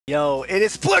Yo, it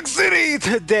is Plug City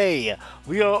today.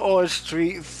 We are on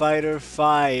Street Fighter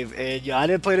 5, and yo, I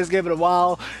didn't play this game in a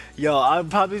while. Yo, I'm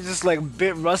probably just like a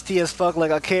bit rusty as fuck.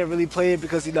 Like I can't really play it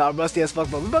because I'm rusty as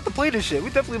fuck. But we about to play this shit.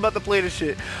 We definitely about to play this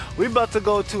shit. We about to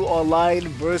go to online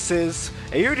versus,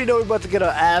 and you already know we about to get our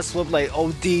ass whooped like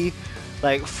OD.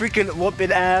 Like freaking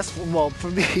whooping ass. Well, for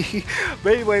me.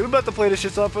 But anyway, we about to play this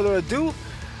shit. So without further ado,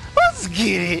 let's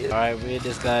get it! Alright, we're in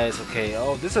this, guys. Okay,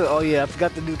 oh yeah, I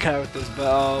forgot the new characters,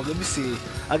 but let me see.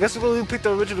 I guess we're gonna pick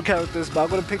the original characters, but I'm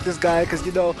gonna pick this guy because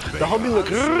you know the homie look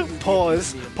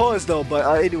pause though. But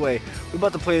anyway, we're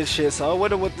about to play this shit. So I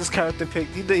wonder what this character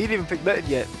picked. He didn't even pick nothing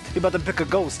yet. He about to pick a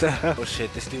ghost. Oh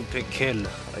shit, this dude picked Ken.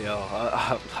 Yo,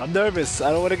 I'm nervous.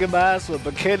 I don't want to get my ass whipped,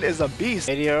 but Ken is a beast.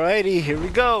 Alrighty, here we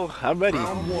go. I'm ready.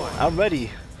 I'm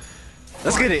ready.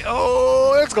 Let's get it.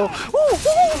 Oh, let's go. Woo,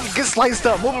 woo. Get sliced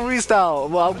up. Wolverine style.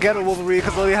 Well, I'm getting Wolverine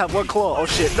because I only have one claw. Oh,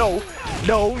 shit. No.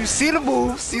 No. You see the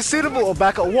moves. You see the move. Oh,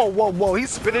 back up. Whoa, whoa, whoa. He's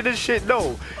spinning this shit.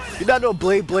 No. You're not no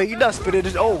blade. You're not spinning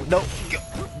this. Oh, no.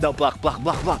 No, block.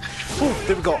 Ooh,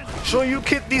 there we go. Show you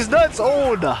kick these nuts.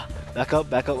 Oh, nah. Back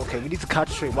up. Okay, we need to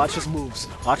concentrate. Watch his moves.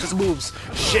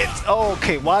 Shit. Oh,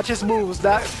 okay, watch his moves.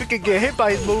 Not freaking get hit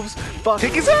by his moves. Fuck.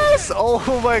 Kick his ass.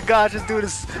 Oh my gosh, this dude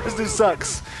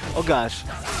sucks. Oh gosh.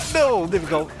 No, there we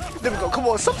go. Come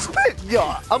on, some spit. Yo,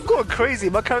 I'm going crazy.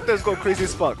 My character is going crazy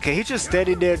as fuck. Okay, he's just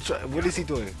standing there. What is he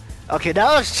doing? Okay,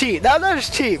 now that's cheap.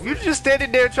 You're just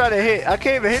standing there trying to hit. I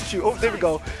can't even hit you. Oh, there we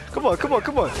go. Come on.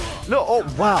 No, oh,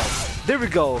 wow. There we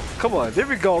go. Come on. Put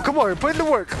in the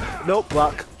work. Nope,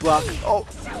 block. Oh,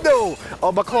 no.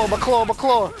 Oh, my claw.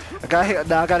 I gotta hit.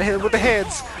 Now I gotta hit him with the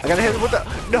hands.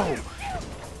 No.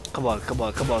 Come on.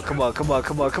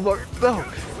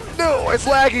 No, it's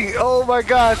lagging. Oh my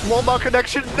gosh. Walmart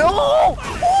connection. No.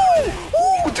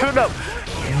 Ooh, turn up.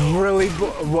 Really?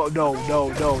 No.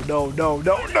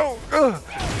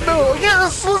 No,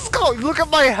 yes, let's go. Look at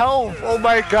my health. Oh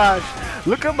my gosh.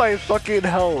 Look at my fucking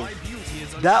health.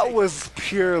 That was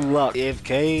pure luck.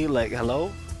 AFK, like,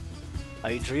 hello?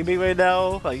 Are you dreaming right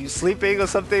now? Are you sleeping or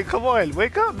something? Come on,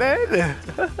 wake up, man.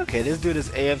 Okay, this dude is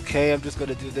AFK. I'm just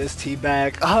gonna do this.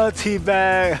 Teabag.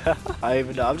 Teabag. I don't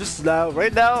even know.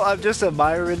 Right now, I'm just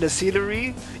admiring the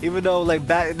scenery. Even though, like,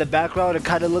 back in the background, it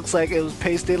kind of looks like it was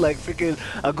pasted, like freaking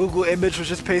a Google image was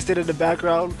just pasted in the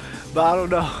background. But I don't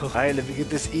know. Alright, let me get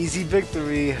this easy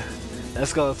victory.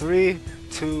 Let's go. 3,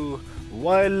 2,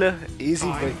 1.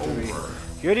 Easy victory.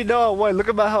 You already know I won. Look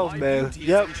at my health, man.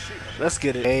 Yep. Let's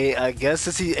get it. Hey, I guess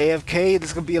since he's AFK, this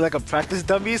is gonna be like a practice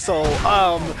dummy. So,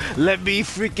 let me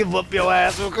freaking whoop your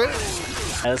ass, okay?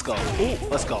 Right, let's go. Ooh,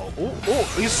 let's go. Ooh,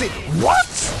 you see? What?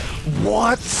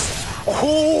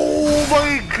 Oh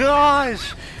my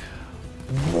gosh!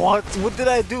 What did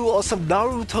I do? Oh, some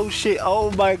Naruto shit. Oh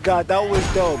my god, that was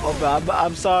dope. Okay,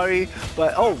 I'm sorry,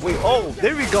 but oh wait, oh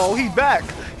there we go. He back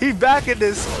in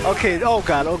this. Okay. Oh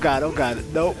god.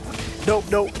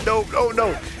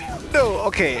 No,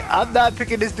 okay, I'm not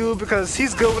picking this dude because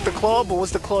he's good with the claw, but once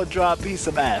the claw drop, he's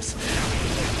some ass.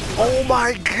 Oh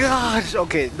my gosh!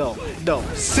 Okay, no,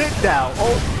 sit down.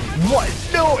 Oh, what?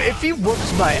 No, if he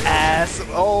whoops my ass,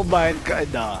 oh my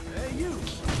god, nah.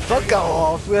 Fuck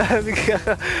off.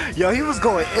 Yo, he was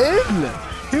going in.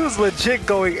 He was legit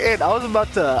going in. I was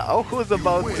about to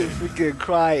freaking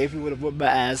cry if he would have whooped my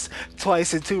ass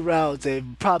twice in 2 rounds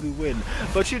and probably win.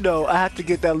 But you know, I have to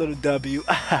get that little W.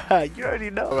 You already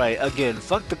know. Alright, again,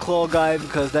 fuck the claw guy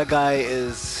because that guy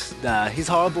is... Nah, he's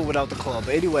horrible without the claw.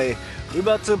 But anyway, we're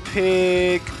about to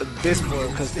pick this boy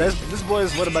because this boy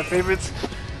is one of my favorites.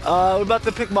 We're about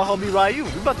to pick my homie Ryu.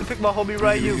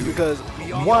 Because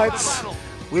what?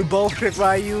 We both pick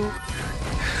Ryu.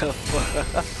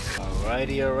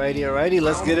 Alrighty,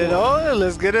 let's get it on.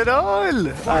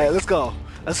 Alright, let's go.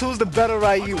 Let's who's the better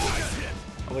Ryu.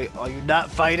 Oh, wait, are you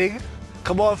not fighting?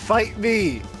 Come on, fight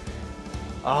me.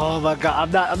 Oh my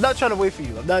god, I'm not trying to wait for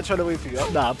you. I'm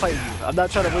fighting you. I'm not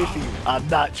trying to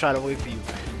wait for you.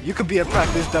 You could be a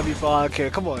practice dummy for all I care.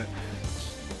 Come on.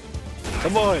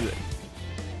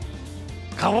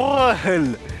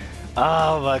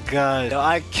 Oh my god. Yo,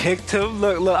 I kicked him.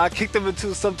 Look, I kicked him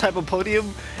into some type of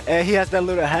podium and he has that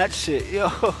little hat shit. Yo.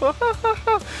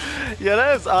 Yo,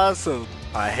 that is awesome.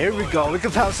 Alright, here we go. We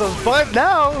can have some fun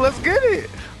now. Let's get it.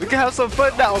 We can have some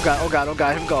fun now. Oh god.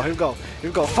 Here we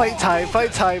go. Fight time.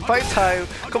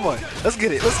 Come on. Let's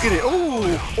get it.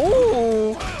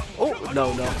 Ooh. Oh,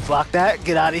 no. Block that.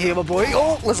 Get out of here, my boy.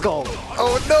 Oh, let's go.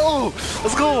 Oh, no.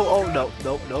 Let's go. Oh, no.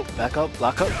 Back up.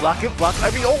 Block it.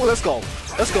 Oh, let's go.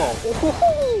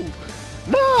 Ooh.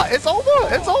 Nah, it's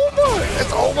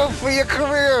over for your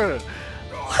career.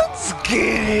 Let's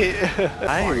get it.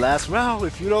 Alright, last round.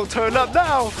 If you don't turn up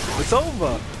now, it's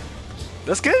over.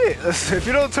 Let's get it. If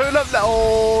you don't turn up now,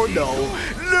 oh no,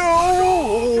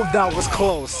 no, that was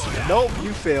close. Nope,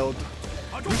 you failed.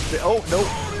 Oh no,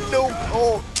 no,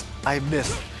 oh, I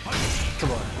missed.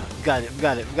 Come on, we got it, we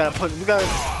got it. We gotta put, we gotta,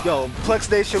 yo, Plex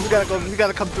Nation, we gotta go, we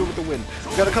gotta come through with the win.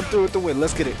 We gotta come through with the win.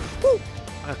 Let's get it. Woo.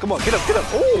 Come on, get up, get up.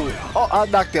 Oh, I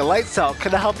knocked their lights out.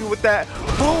 Can I help you with that?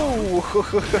 Boo!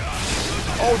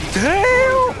 Oh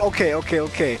damn! Okay, okay,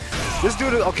 okay. This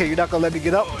dude is okay. You're not gonna let me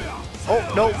get up. Oh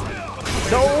no,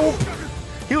 no!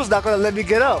 He was not gonna let me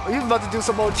get up. He was about to do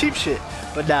some old cheap shit.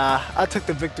 But nah, I took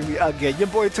the victory again. Your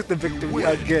boy took the victory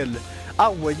again. I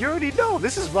win. You already know.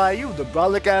 This is Ryu, the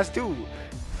brolic ass dude.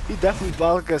 He definitely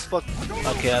brolic as fuck.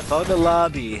 Okay, I found the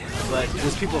lobby, but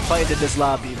there's people fighting in this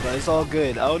lobby, but it's all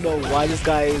good. I don't know why this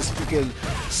guy is freaking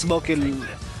smoking.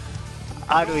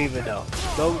 I don't even know.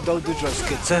 Don't do drugs,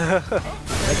 kids. That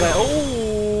guy.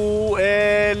 Oh,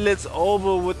 and it's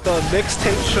over with the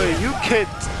mixtape straight. You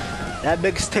kids. That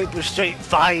mixtape was straight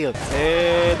fire.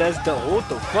 And that's the what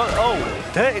the fuck? Oh,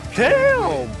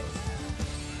 damn.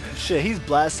 Shit, he's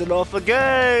blasting off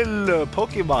again.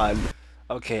 Pokemon.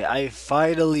 Okay, I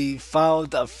finally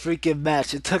found a freaking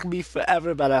match. It took me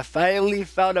forever, but I finally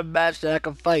found a match that I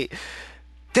can fight.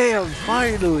 Damn,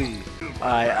 finally!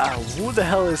 Alright, who the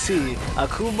hell is he?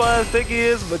 Akuma I think he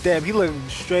is, but damn, he look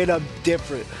straight up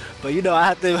different. But you know,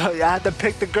 I had to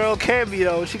pick the girl Cam, you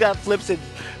know, she got flips and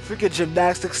freaking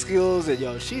gymnastic skills, and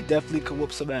yo, she definitely could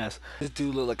whoop some ass. This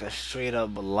dude look like a straight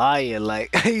up lion,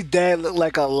 like, he dead look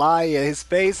like a lion. His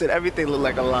face and everything look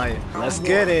like a lion. Let's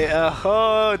get it.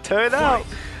 Turn out.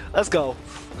 Let's go.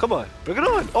 Come on, bring it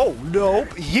on. Oh, no.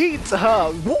 Yeet.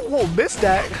 Whoa, missed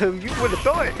that. You wouldn't have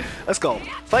thought it. Let's go.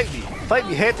 Fight me. Fight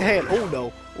me hand to hand. Oh,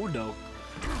 no. Oh, no.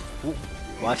 Ooh.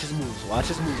 Watch his moves. Watch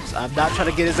his moves. I'm not trying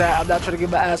to get his ass. I'm not trying to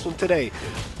get my ass whooped today.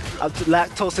 I'm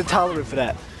lactose intolerant for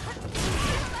that.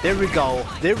 There we go.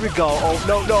 There we go. Oh,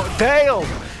 no, no. Damn.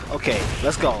 Okay,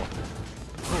 let's go.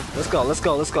 Let's go, let's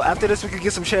go, let's go. After this, we can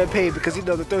get some champagne because you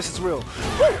know the thirst is real.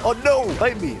 Woo! Oh no!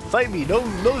 Fight me, fight me. No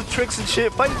tricks and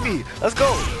shit. Fight me. Let's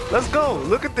go, let's go.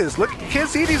 Look at this. Look, you can't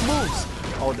see these moves.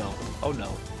 Oh no, oh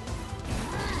no.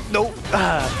 No,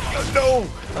 no.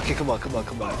 Okay, come on, come on,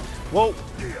 come on. Whoa,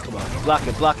 come on, block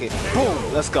it, block it.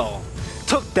 Boom, let's go.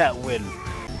 Took that win.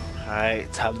 All right,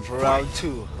 time for round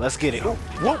 2. Let's get it. Ooh,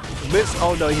 whoop, miss.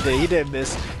 Oh no, he didn't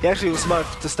miss. He actually was smart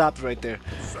to stop it right there.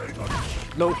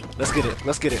 No, let's get it.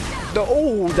 Let's get it. No,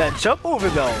 oh, that jump over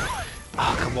though.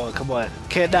 Oh, come on, come on.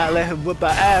 Cannot let him whip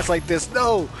my ass like this.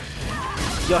 No.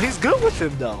 Yo, he's good with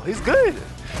him though. He's good.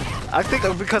 I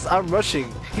think because I'm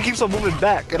rushing, he keeps on moving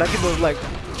back, and I keep on like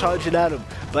charging at him.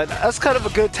 But that's kind of a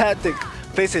good tactic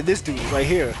facing this dude right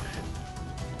here.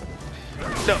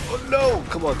 No, no.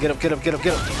 Come on, get up, get up, get up,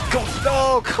 get up. Go.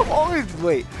 No, come on.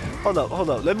 Wait. Hold up, hold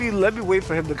up. Let me wait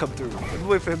for him to come through. Let me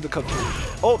wait for him to come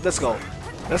through. Oh, let's go.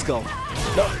 Let's go.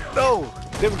 No, no.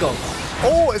 There we go.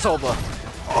 Oh, it's over.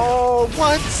 Oh,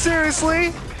 what?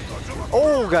 Seriously?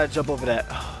 Oh, gotta jump over that.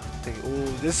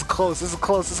 Oh, this is close. This is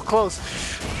close. This is close.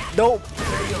 Nope.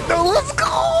 No, let's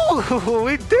go.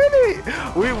 We did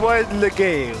it. We won the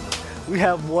game. We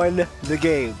have won the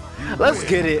game. Let's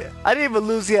get it. I didn't even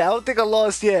lose yet. I don't think I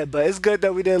lost yet, but it's good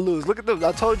that we didn't lose. Look at them.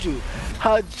 I told you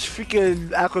how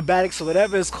freaking acrobatics or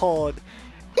whatever it's called.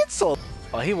 It's so.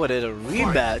 Oh, he wanted a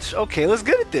rematch. Okay, let's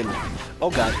get it then. Oh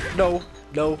god, no,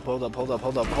 no, hold up, hold up,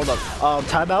 hold up, hold up.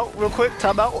 Timeout real quick,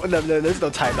 timeout. No, there's no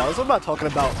timeout. That's what I'm not talking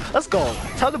about. Let's go.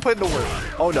 Time to put in the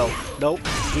work. Oh no, nope.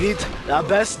 We need our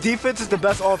best defense is the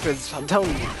best offense. I'm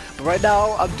telling you. But right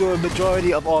now, I'm doing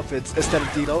majority of offense instead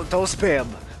of D. Don't spam.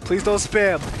 Please don't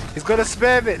spam. He's gonna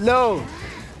spam it. No,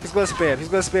 he's gonna spam. He's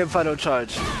gonna spam final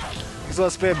charge. He's gonna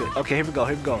spam it. Okay, here we go.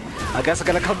 Here we go. I guess I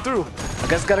gotta come through. I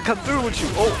guess I gotta come through with you.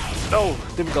 Oh. No,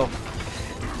 there we go.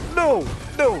 No,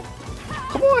 no.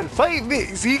 Come on, fight me.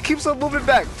 See, he keeps on moving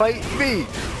back. Fight me.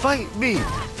 Fight me.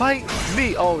 Fight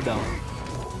me. Oh, no.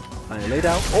 All right, lay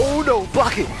down. Oh, no.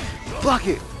 Block it. Block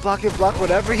it. Block it. Block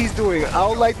whatever he's doing. I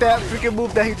don't like that freaking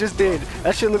move that he just did.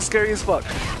 That shit looks scary as fuck.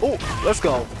 Oh, let's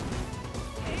go.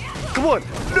 Come on.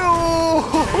 No.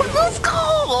 Let's go.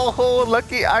 Oh,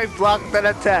 lucky I blocked that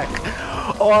attack.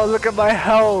 Oh, look at my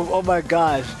health. Oh, my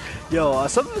gosh. Yo,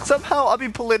 somehow I'll be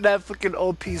pulling that freaking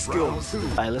OP skill.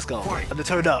 Alright, let's go. Time to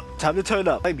turn up. Time to turn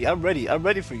up. Baby, I'm ready. I'm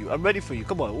ready for you. I'm ready for you.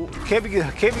 Come on. Can't be.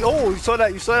 Oh, you saw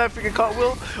that? You saw that freaking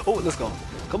cartwheel? Oh, let's go.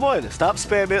 Come on. Stop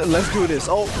spamming. Let's do this.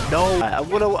 Oh no. Right, I'm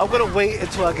gonna wait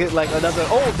until I get like another.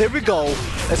 Oh, there we go.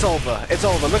 It's over. It's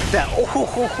over. Look at that.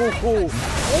 Oh.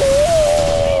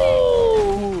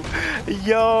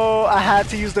 Yo, I had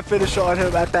to use the finisher on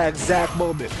him at that exact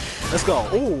moment. Let's go.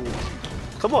 Oh,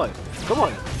 come on. Come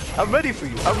on. I'm ready for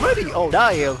you. I'm ready. Oh, now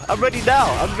I am. I'm ready now.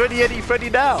 I'm ready, Eddie, Freddy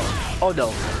now. Oh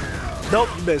no. Nope,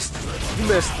 you missed. You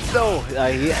missed. No,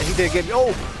 he didn't get me.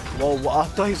 Oh, whoa, I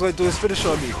thought he was going to do his finish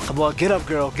on me. Come on, get up,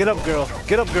 girl. Get up, girl.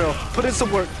 Get up, girl. Put in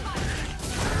some work.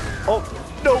 Oh,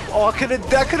 no. Oh, I could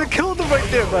have killed him right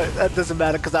there, but that doesn't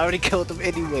matter because I already killed him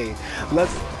anyway.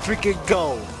 Let's freaking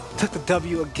go. Took the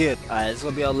W again. Alright, it's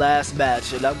gonna be our last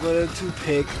match, and I'm going to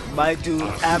pick my dude,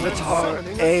 Avatar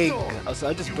Egg. Oh, so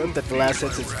I just burped at the last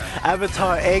sentence.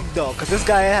 Avatar Egg, though, because this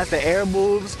guy has the air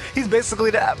moves. He's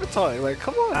basically the Avatar. Like,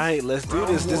 come on. Alright, let's do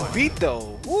this. This beat,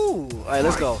 though. Woo. Alright,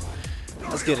 let's go.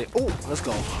 Let's get it. Oh, let's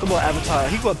go. Come on, Avatar.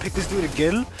 He gonna pick this dude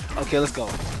again? Okay, let's go.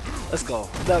 Let's go.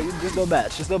 No, there's no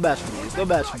match. There's no match for me. There's no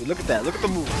match for me. Look at that. Look at the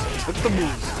moves. Look at the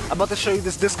moves. I'm about to show you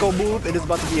this disco move, and it's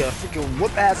about to be a freaking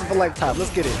whoop ass of a lifetime.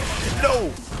 Let's get it. No.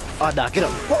 Oh, nah. Get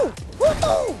up. Woo.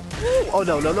 Woo. Oh,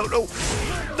 no, no, no, no.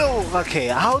 No. Okay.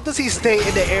 How does he stay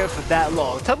in the air for that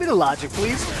long? Tell me the logic,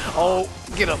 please. Oh,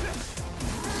 get up.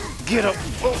 Get up.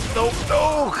 Oh, no,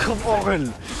 no. Come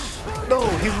on. No,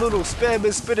 he's little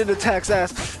spamming, spinning attacks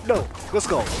ass. No, let's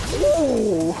go.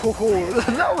 Ooh,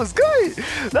 that was good.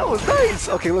 That was nice.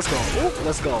 Okay, let's go. Ooh,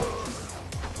 let's go.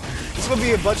 It's gonna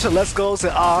be a bunch of let's goes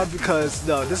and because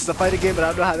no, this is a fighting game and I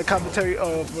don't know how to commentary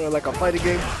for like a fighting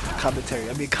game.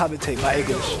 Commentate my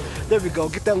English. There we go.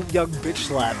 Get that young bitch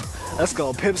slap. Let's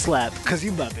go, pimp slap, cause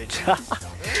you my bitch.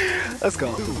 Let's go.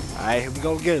 Alright, here we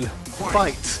go again.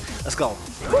 Fight. Let's go.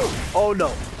 Woo. Oh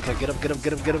no. Okay, get up, get up,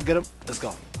 get up, get up, get up. Let's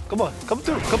go. Come on, come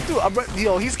through, come through. I'm ready.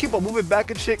 Yo, he's keep on moving back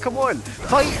and shit. Come on,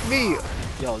 fight me.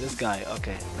 Yo, this guy.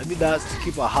 Okay, let me not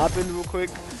keep on hopping real quick.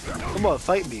 Come on,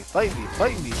 fight me, fight me,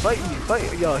 fight me, fight me,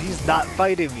 fight. Yo, he's not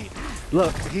fighting me.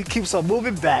 Look, he keeps on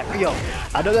moving back. Yo,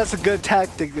 I know that's a good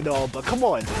tactic and all, but come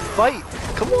on, fight.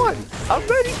 Come on, I'm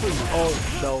ready for you. Oh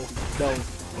no, no.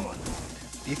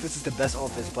 Defense is the best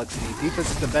offense, Plexity.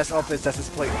 Defense is the best offense that's his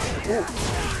play. Ooh.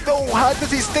 No, how does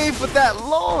he stay for that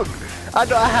long? I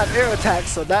know I have air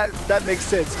attacks, so that makes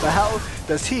sense. But how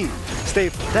does he stay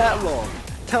for that long?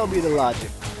 Tell me the logic.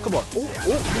 Come on. Oh,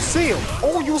 oh, you see him.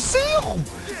 Oh, you see him.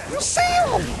 You see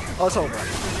him. Oh, it's over.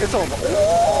 It's over.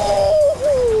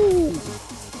 Oh,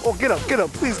 oh, get up, get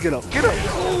up. Please get up. Get up.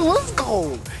 Oh, let's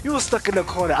go. You were stuck in the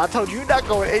corner. I told you you're not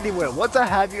going anywhere. Once I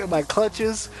have you in my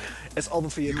clutches, it's over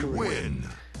for your career. Win.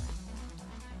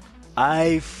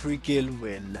 I freaking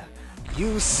win.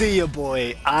 You see ya,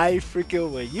 boy. I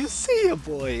freaking win. You see ya,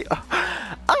 boy.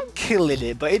 I'm killing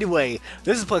it. But anyway,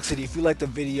 this is Plexity. If you like the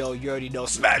video, you already know.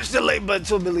 Smash the like button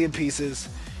to 1,000,000 pieces.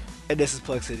 And this is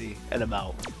Plexity. And I'm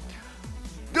out.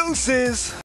 Deuces.